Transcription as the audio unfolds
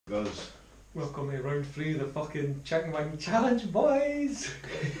Goes. Welcome to round 3 of the fucking chicken wing challenge, boys!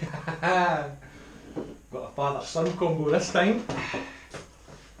 Got a father-son combo this time.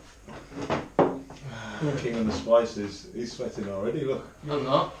 King of the spices. He's sweating already, look. I'm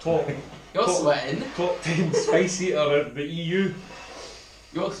not. Top You're Top- sweating. top 10 spice eater in the EU.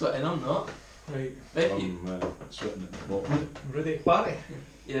 You're sweating, I'm not. Right, Maybe. I'm sweating at the bottom. ready to party?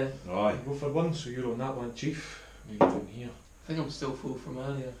 Yeah. Aye. Go for one, so you're on that one, Chief. You're in here. I think I'm still full from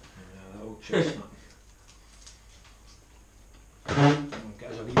earlier. Yeah, that old chestnut.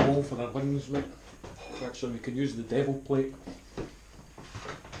 Get us a wee bowl for our wings, mate. Actually, we could use the devil plate.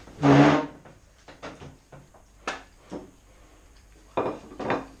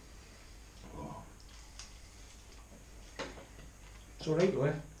 It's alright though,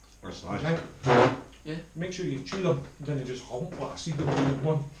 eh? That's nice. Right. Yeah. Make sure you chew them, then you just hump like a seed them in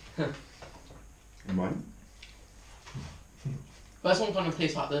one. Mine? But this one kind of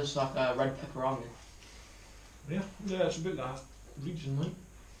tastes like this, like a red pepperoni. Yeah, it's about that region, like.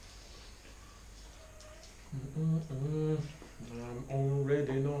 I'm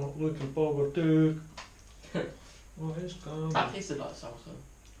already not looking forward to what is coming. That tasted like salsa.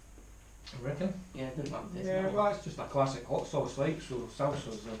 I reckon. Yeah, it didn't like the taste. Yeah, of that well, one. it's just a classic hot sauce, like, so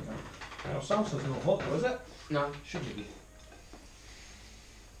salsa's like a... Well, salsa's not hot though, is it? No, Shouldn't be.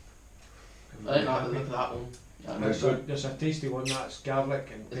 I don't like the look of that one. Yeah, No. There's a tasty one that's garlic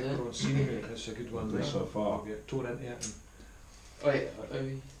and Is it? pepperoncini. It's a good one. Good Right? so far. I'll get torn into it. Wait, are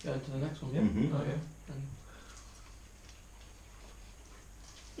we going to the next one? Yeah. Mhm. Oh, yeah.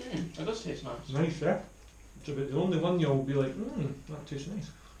 It does taste nice. Nice, yeah. It's about the only one you'll be like, that tastes nice.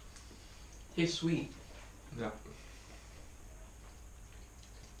 Tastes sweet. Yeah.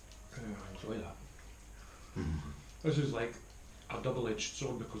 I enjoy that. This is like a double-edged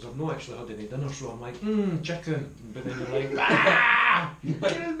sword because I've not actually had any dinner, so I'm like, chicken. But then you're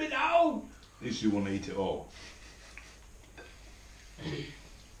like, kill me now! At least you want to eat it all.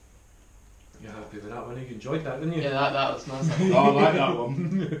 You're happy with that one? You enjoyed that, didn't you? Yeah, that was nice. Oh, I like that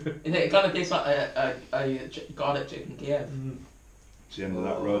one. It kind of tastes like a garlic chicken Kiev. It's the end of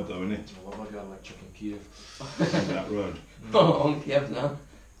that road though, isn't it? I love my garlic chicken Kiev. The end of that road. On Kiev now.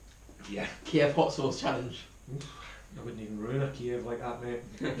 Yeah. Kiev hot sauce challenge. I wouldn't even ruin a Kiev like that, mate.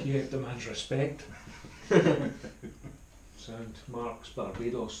 Kiev demands respect. Sound Mark's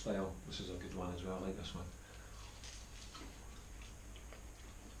Barbados style. This is a good one as well. I like this one.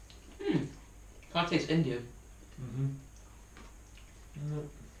 Kind of tastes Indian.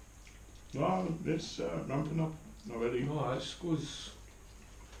 No, it's ramping up already. No, it goes.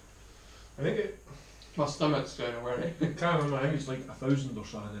 I think it. My stomach's going already. I can't remember. I think it's like 1,000 or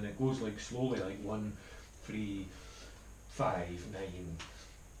something, and it goes like slowly, like 1, 3, 5, 9,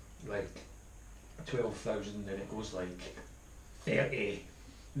 like 12,000. Then it goes like 30,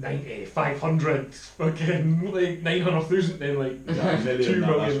 90, 500, fucking like 900,000. Then like Is that a million, 2 that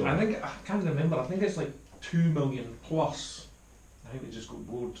last million. one? I think I can't remember. I think it's like 2 million plus. I think they just got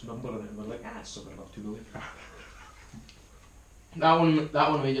bored numbering it and we're like, it's something about 2 million. That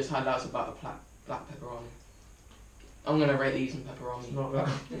one we just had, that was about the black pepperoni. I'm gonna rate these in pepperoni. It's not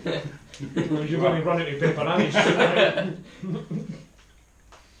that. You're going to run into pepperonis.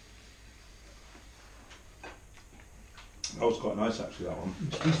 That was quite nice actually, that one.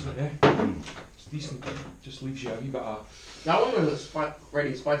 It's decent, yeah. It's decent. Just leaves you a wee bit of That one was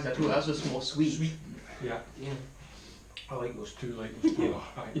really spicy. I thought that was just more sweet. sweet. Yeah. Yeah. I like those two. Like those two.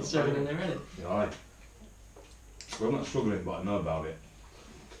 You're serving in there already. Yeah, aye. Well, I'm not struggling, but I know about it.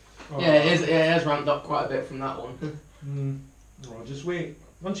 Yeah, it is ramped up quite a bit from that one. Well, just wait.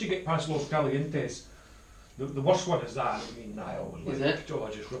 Once you get past Los Calientes, the worst one is that. I mean, I always Is like, it? oh,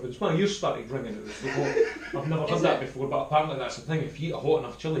 I just ribbons. My ears started ringing. It was so hot. I've never had Is that it? before, but apparently that's the thing. If you eat a hot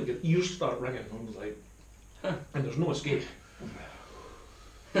enough chili, your ears start ringing. I was like, and there's no escape.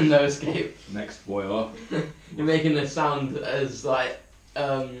 No escape. Next boiler. You're making this sound as like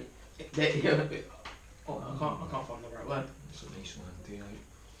oh, I can't find the right word. It's a nice one, do you?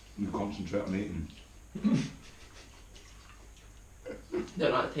 You concentrate on eating.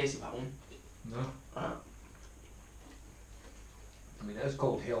 Don't like the taste of that one. No. Uh, I mean, it is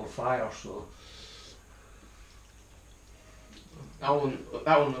called Hellfire, so. that one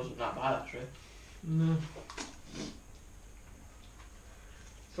wasn't that bad actually. No.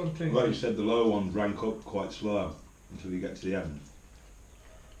 Something. Like you said, the lower ones rank up quite slow until you get to the end.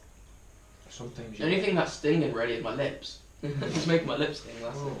 Sometimes The only thing that's stinging really is my lips. It's making my lips sting.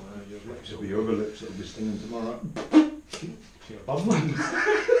 That's it. Your lips It'll will be your other lips that'll be stinging tomorrow. your bum lines.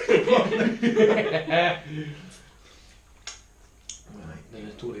 Right,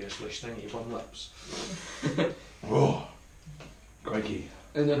 notoriously stingy bum lips. Oh, crikey.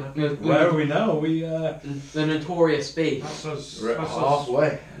 In Where are we now? We the notorious beef. That's us. we're at That's us.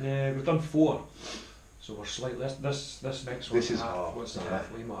 halfway. Yeah, we've done 4. So we're slightly. This next one. This is half, What's the yeah.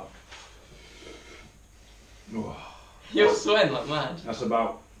 halfway mark? Oh, You're sweating like mad. that's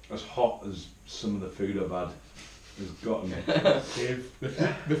about as hot as some of the food I've had has gotten. Dave,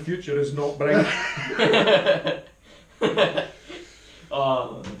 the future is not bright.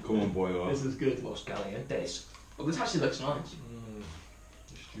 Oh, Come on, boy. this is good. Los Calientes. Well, this actually looks nice.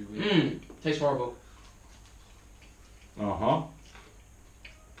 Just you wait. Tastes horrible. Uh huh.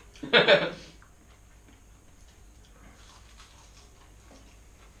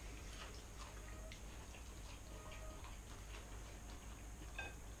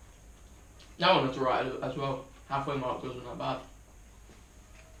 That one looks alright as well. Halfway mark wasn't that bad.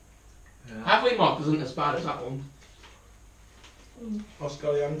 Yeah. Halfway mark isn't as bad as that one. Los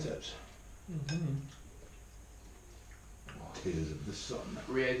Calientes. Mm-hmm. Tears of the sun.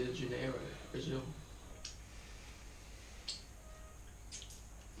 Rio de Janeiro, Brazil.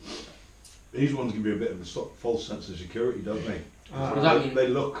 These ones give you a bit of a false sense of security, don't they? What does that mean? They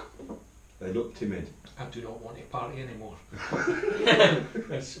look timid. I do not want to party anymore.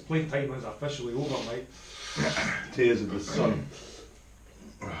 This playtime is officially over, mate. Tears of the sun.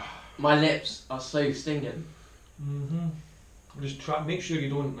 My lips are so stinging. Mm-hmm. Just try. Make sure you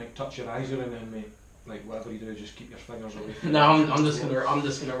don't like touch your eyes or anything, mate. Like whatever you do, just keep your fingers away. From No, I'm just gonna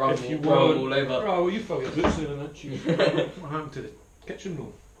rub If you them all want- all over. Oh, well, you fill your boots there and that. You. What happened to the kitchen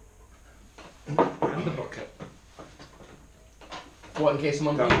roll? And the bucket. What, in case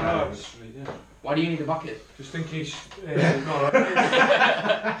someone... Don't Ah, know. it's right there. Why do you need a bucket? Just in case. No,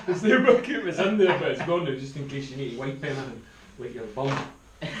 there's no bucket was in there, but it's gone now. Just in case you need to wipe anything, like your bum.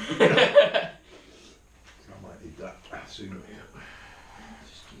 I might need that soon.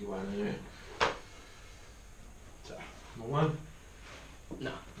 Just give you one there. No one?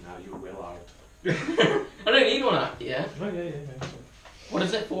 No. No, you're well out. I don't need one after, yeah? Oh, yeah. What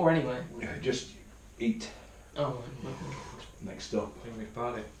is it for anyway? Yeah, just eat. Oh, Next up, Thing we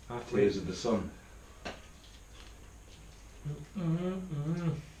party. Tears of the sun. that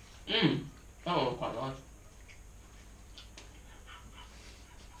one was quite nice.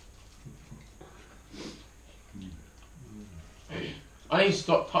 I need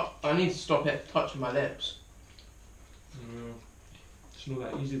to stop it touching my lips. It's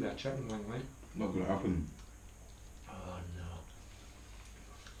not that easy, that chicken wing, right? Not gonna happen. Oh no.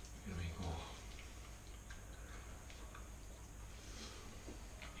 Here we go.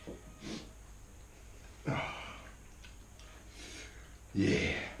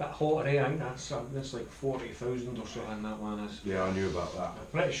 Yeah. That hot array, I think that's like 40,000 or something that one is. Yeah, I knew about that. I'm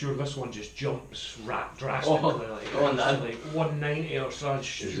pretty sure this one just jumps drastically. Like, go on it's then. like 190 or something Is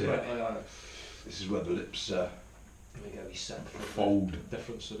stupid it? like that. This is where the lips Let me get a wee sip for fold. the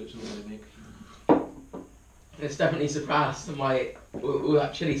difference that it's going to make. It's definitely surpassed my all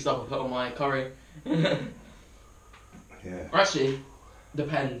that chili stuff I put on my curry. Yeah. Or actually,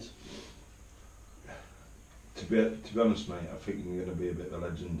 depends. To be honest, mate, I think you're going to be a bit of a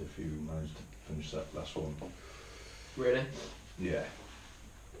legend if you manage to finish that last one. Really. Yeah.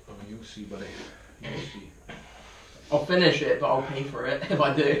 Oh, you'll see, buddy. You'll see. I'll finish it, but I'll pay for it if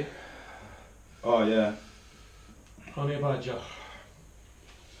I do. Oh yeah. Honey badger.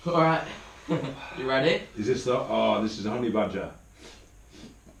 Alright. You ready? Is this the? Oh, this is a honey badger.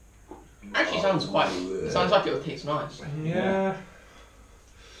 Actually sounds like it would taste nice. Yeah.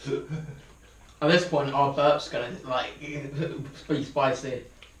 At this point our burp's gonna like be spicy.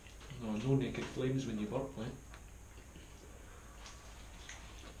 No naked flames when you burp, mate.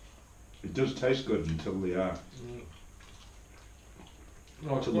 It does taste good until the No,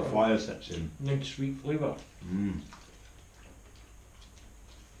 it's until the got fire sets in. a nice sweet flavour. Mm.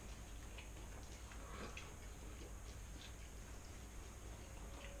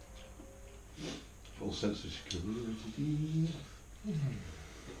 Full sense of security.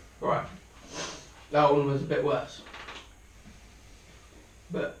 Right. That one was a bit worse.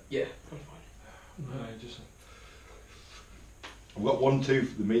 But yeah, I'm fine. No, just I've got 1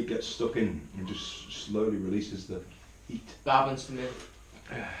 tooth. The meat gets stuck in and just slowly releases the heat. That happens to me.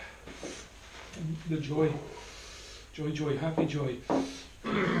 the joy. Joy, happy joy.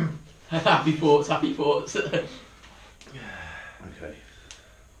 Happy thoughts, happy thoughts. Okay.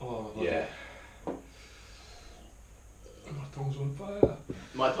 Oh, Yeah. my tongue's on fire.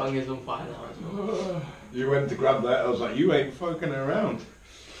 My tongue is on fire now as well. You went to grab that. I was like, you ain't fucking around.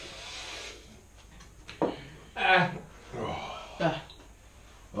 Ah.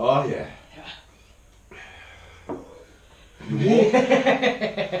 Oh yeah.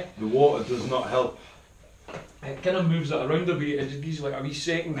 The water does not help. It it kind of moves it around a bit. It just gives you like a wee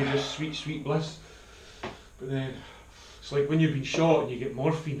second of just sweet bliss. But then it's like when you've been shot and you get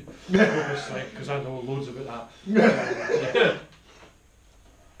morphine. It's like, because I know loads about that.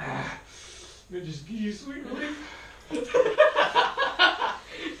 It just gives you sweet relief.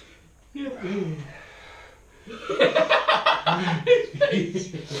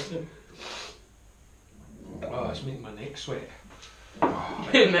 Oh, it's making my neck sweat.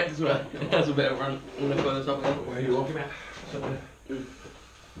 Next one. That's a bit of run. I'm gonna put this up again. Where are you walking at?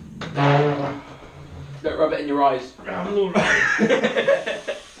 Don't rub it in your eyes. I'm not right.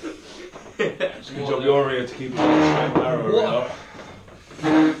 It's a good job you're here to keep the straight and narrow up.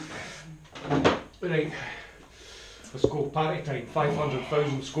 Right. Let's go party time.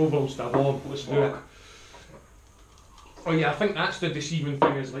 500,000 Scovilles to a bomb. Let's do it. Oh yeah, I think that's the deceiving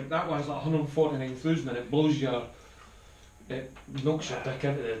thing, is like that one's like 149,000 and it blows your, it knocks your dick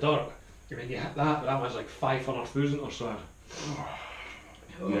into the dirt. And then you hit that, but that one's like 500,000 or so.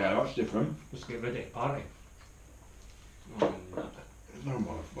 Yeah, that's different. Let's get ready to party. No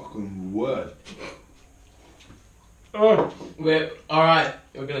motherfucking word. Oh, Wait, alright,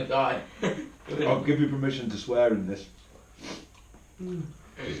 you're gonna die. I'll give you permission to swear in this. Let's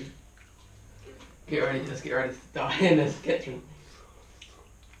get ready to die in this kitchen.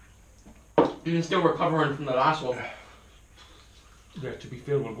 You're still recovering from the last one. yeah, to be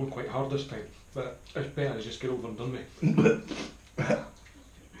fair, we're going quite hard this time, but it's better to just get over and done with.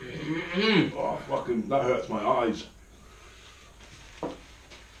 Oh, fucking, that hurts my eyes.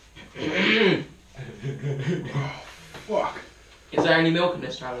 Fuck. Is there any milk in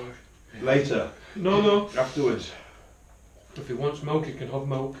this challenge? Later, No. afterwards. If he wants milk, he can have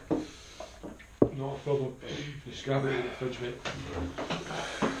milk. Not a problem. Just grab it out of the fridge, mate.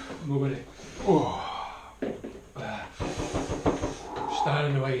 Nobody. Oh. Stand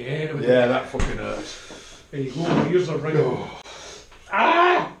in the way of your head. Yeah, that fucking hurts. There you go, my ears are ringing. Oh.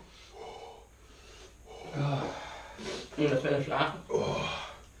 Ah! I'm gonna finish that. Oh.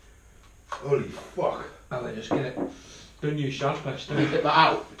 Holy fuck. I'll just get it. Don't use sharpish, Let me get that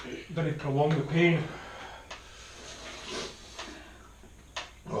out. don't prolong the pain.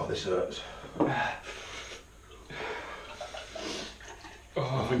 Oh, this hurts. I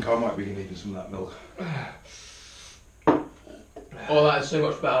Oh, think I might be needing some of that milk. Oh, that is so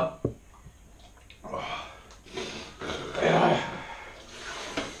much better.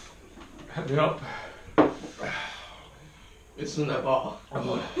 hit me up. It's in that bar.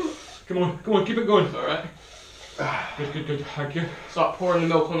 Come on, keep it going. Alright. Good, thank you. Start pouring the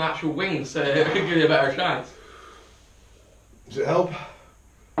milk on the actual wings so it could give you a better chance. Does it help?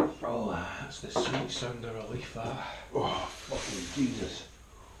 Oh, that's the sweet sound of relief, that. Oh, fucking Jesus.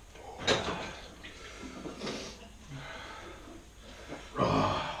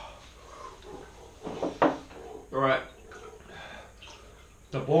 Alright.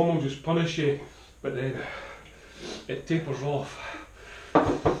 The bomb will just punish you, but then it tapers off.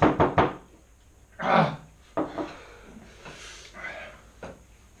 Ah!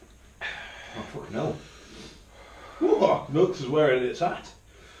 Oh, fucking hell. Whoa, milk is where it's at.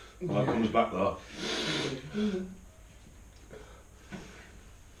 Well, that comes back though.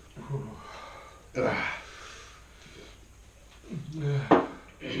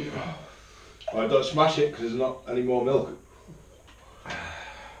 Alright, don't smash it because there's not any more milk.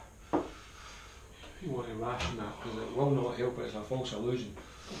 You want to ration that because it will not help, it's a false illusion.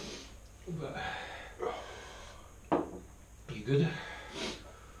 But are you good?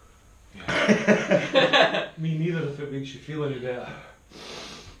 Yeah. Me neither if it makes you feel any better.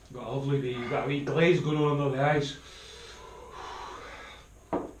 Got a lovely day, you've got a wee glaze going on under the eyes.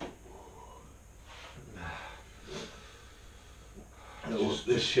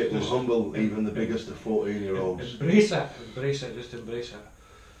 This shit will humble even the biggest of 14-year-olds. Embrace it, just embrace it.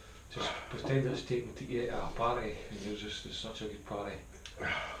 Just pretend it's taking to you at a party and you're just, it's such a good party. You're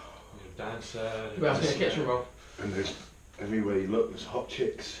dancing. We have to get a kitchen roll. And there's, everywhere you look, there's hot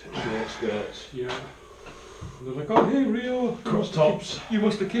chicks, short skirts. Yeah. And they're like, oh hey Rio, Crop tops. you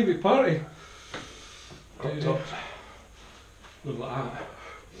must have came to the party. Crop tops. They're like that.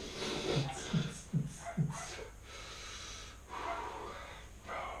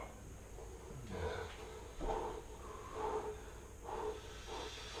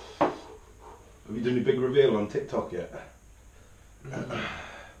 Have you done your big reveal on TikTok yet?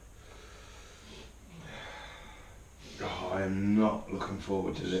 Oh, I am not looking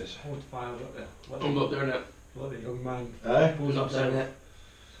forward to this. Hold fire up there. I'm not doing it. Let the young man Eh? I'm not doing it.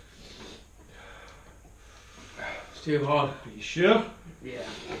 It's too hard. Are you sure? Yeah.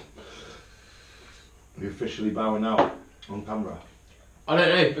 Are you officially bowing out on camera? I don't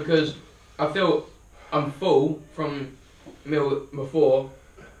know because I feel I'm full from meal before.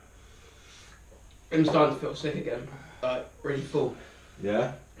 I'm starting to feel sick again, like really full.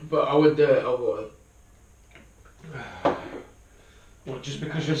 Yeah. But I would do it otherwise. What, just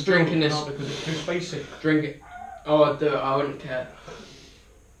because you're Just drinking this. Not because it's too spicy? Drink it. Oh, I'd do it. I wouldn't care.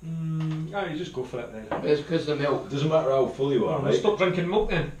 You just go for it then. But it's because of the milk. It doesn't matter how full you are, Oh, mate. stop drinking milk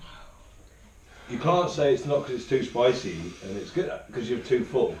then. You can't say it's not because it's too spicy and it's good because you're too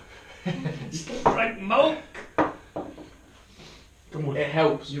full. Stop drinking milk. Come on. It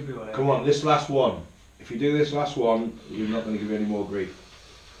helps. You'll be alright. Come on, this last one. If you do this last one, you're not going to give me any more grief.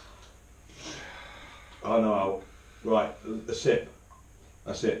 I know how. Right, a sip.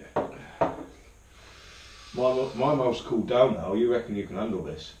 That's it. My mouth's cooled down now. You reckon you can handle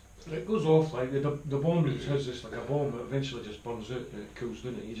this? It goes off like the bomb has this like a bomb that eventually just burns out and it cools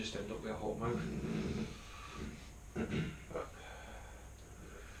down and you just end up with a hot mouth.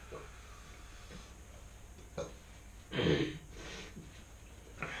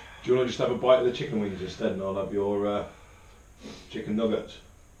 Do you want to just have a bite of the chicken wings instead and I'll have your chicken nuggets?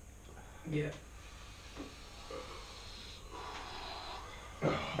 Yeah. Yeah,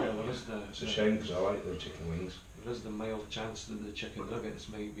 there is It's a shame because I like the chicken wings. there is the mild chance that the chicken nuggets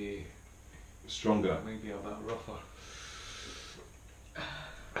might be Stronger. a bit rougher.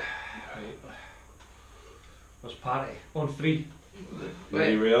 Right. What's party? On 3.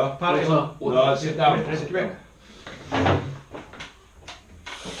 Here we are. Party Water, on. water. No, sit down. Sit Sit down. down.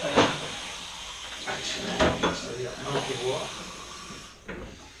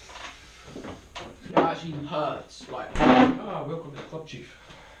 It actually hurts. Like. Ah, welcome to the club, chief.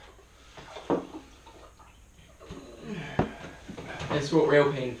 It's what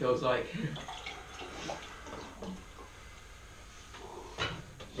real pain feels like.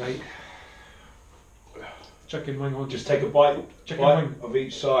 Right. Chicken wing on. Just take a bite, Chicken bite wing. of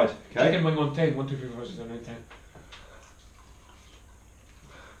each side. Okay. Chicken wing on 10. 1, 2, 3, 4, 5, 6, 7, 8, 10.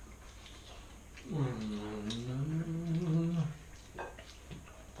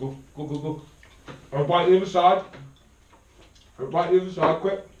 Go, go, go, go. Have a bite the other side. Have a bite the other side.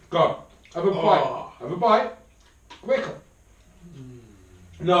 Quick. Go. Have a bite. Oh. Have a bite. Quicker.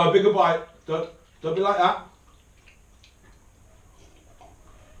 No, a bigger bite. Don't be like that.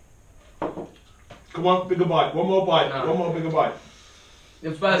 Come on, bigger bite. One more bite. No. One more bigger bite.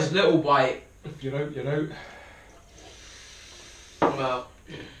 The first little bite. If you're out, you're out. Well,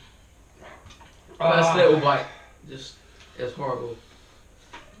 first Ah. little bite. Just it's horrible.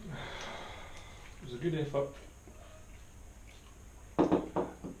 It was a good effort. I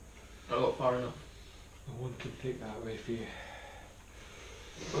got far enough. No one can take that away from you.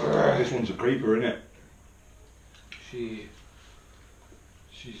 This one's a creeper, isn't it?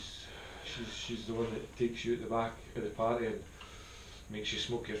 She's the one that takes you at the back of the party and makes you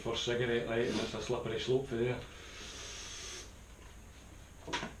smoke your first cigarette, right? And it's a slippery slope for there.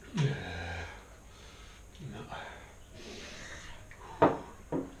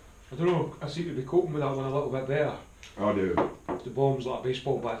 I don't know, I seem to be coping with that one a little bit better. I do. The bomb's like a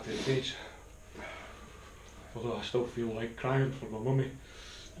baseball bat to the face. Although I still feel like crying for my mummy.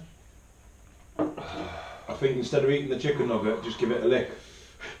 I think instead of eating the chicken nugget, just give it a lick.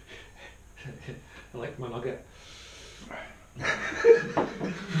 I like my nugget.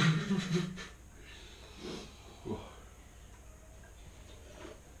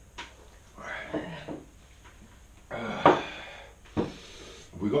 Have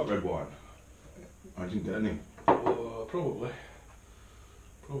we got red wine? I didn't get any. Oh, probably.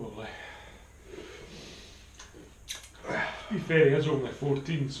 Probably. To be fair, he is only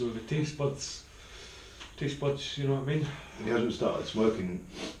 14, so the taste buds, you know what I mean? He hasn't started smoking,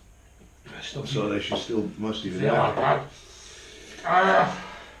 Still so they should still mostly be Yeah. there.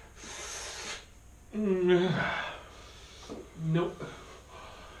 Nope.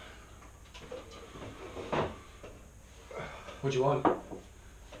 What do you want?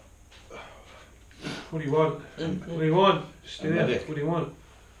 What do you want? What do you want? Stay A there. medic. What do you want?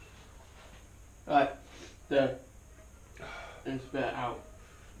 Right, there. And spit it out.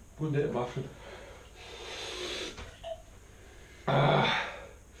 Go and get the bathroom.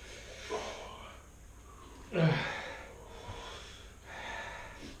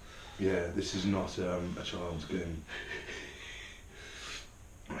 Yeah, this is not a child's game.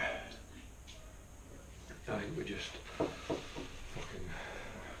 I think we just fucking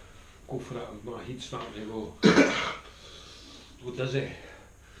go for it. My heat's starting to go. Go dizzy.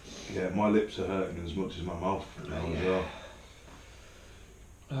 Yeah, my lips are hurting as much as my mouth now as well.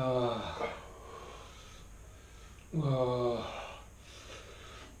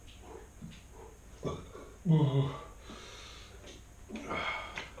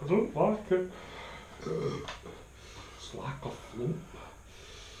 I don't like it.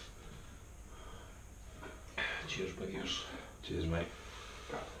 Cheers, big ears. Cheers, mate.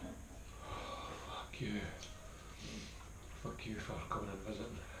 Fuck you. Fuck you for coming and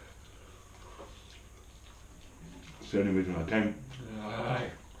visiting. It's the only reason I came. Aye.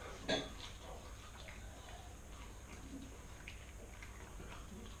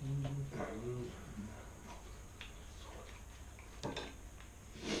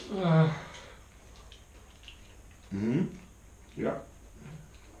 Mm-hmm. Yeah.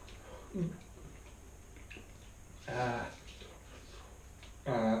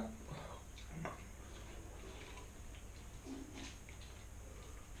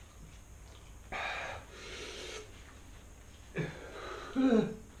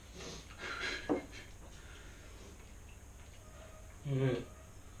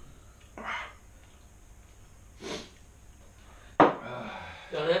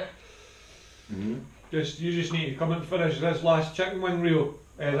 Done it? Mm-hmm. You just need to come and finish this last chicken wing reel,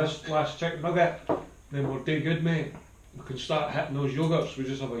 this last chicken nugget, then we're dead good, mate. We can start hitting those yogurts, we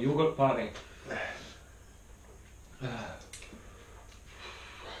just have a yogurt party.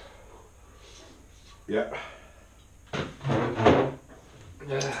 Yeah.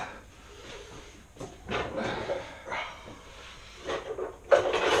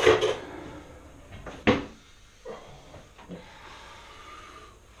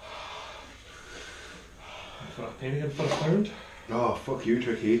 For a penny and for a pound. Oh, fuck you,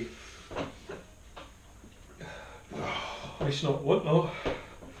 Tricky. It's not what though.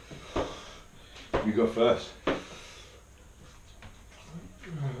 You go first.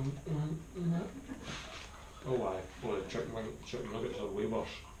 Oh aye, well the chicken nuggets are way worse.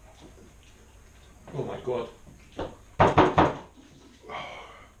 Oh my god.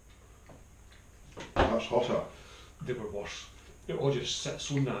 That's hotter. They were worse. It all just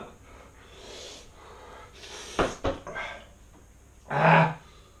sits on that. Ah!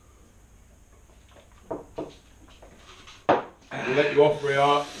 We'll let you off,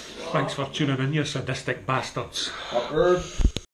 Rhea. Thanks for tuning in, you sadistic bastards. Fuckers.